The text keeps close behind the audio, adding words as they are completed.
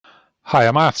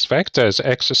Higher Maths Vectors,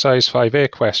 Exercise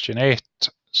 5A, Question 8.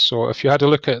 So if you had a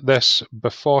look at this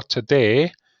before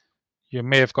today, you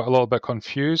may have got a little bit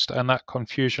confused, and that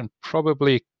confusion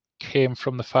probably came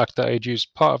from the fact that I'd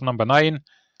used part of number 9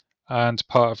 and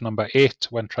part of number 8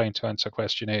 when trying to answer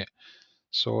question 8.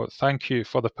 So thank you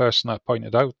for the person that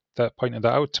pointed that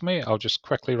out to me. I'll just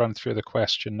quickly run through the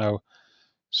question now.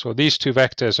 So these two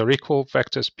vectors are equal,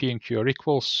 vectors p and q are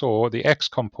equal, so the x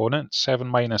component, 7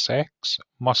 minus x,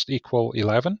 must equal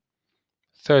 11.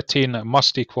 13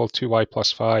 must equal 2y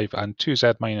plus 5, and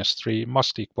 2z minus 3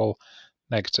 must equal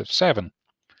negative 7.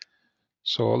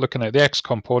 So looking at the x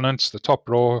components, the top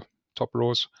row,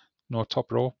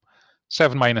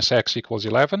 7 minus x equals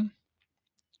 11.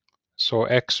 So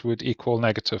x would equal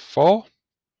negative 4.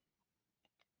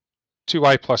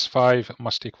 2y plus 5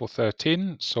 must equal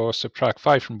 13, so subtract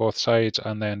 5 from both sides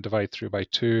and then divide through by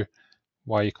 2,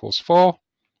 y equals 4.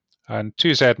 And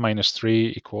 2z minus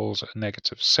 3 equals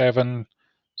negative 7.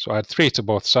 So add 3 to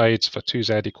both sides for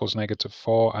 2z equals negative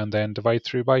 4, and then divide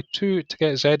through by 2 to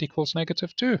get z equals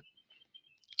negative 2.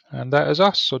 And that is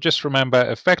us. So just remember,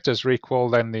 if vectors are equal,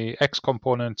 then the x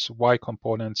components, y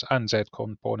components, and z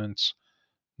components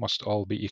must all be equal.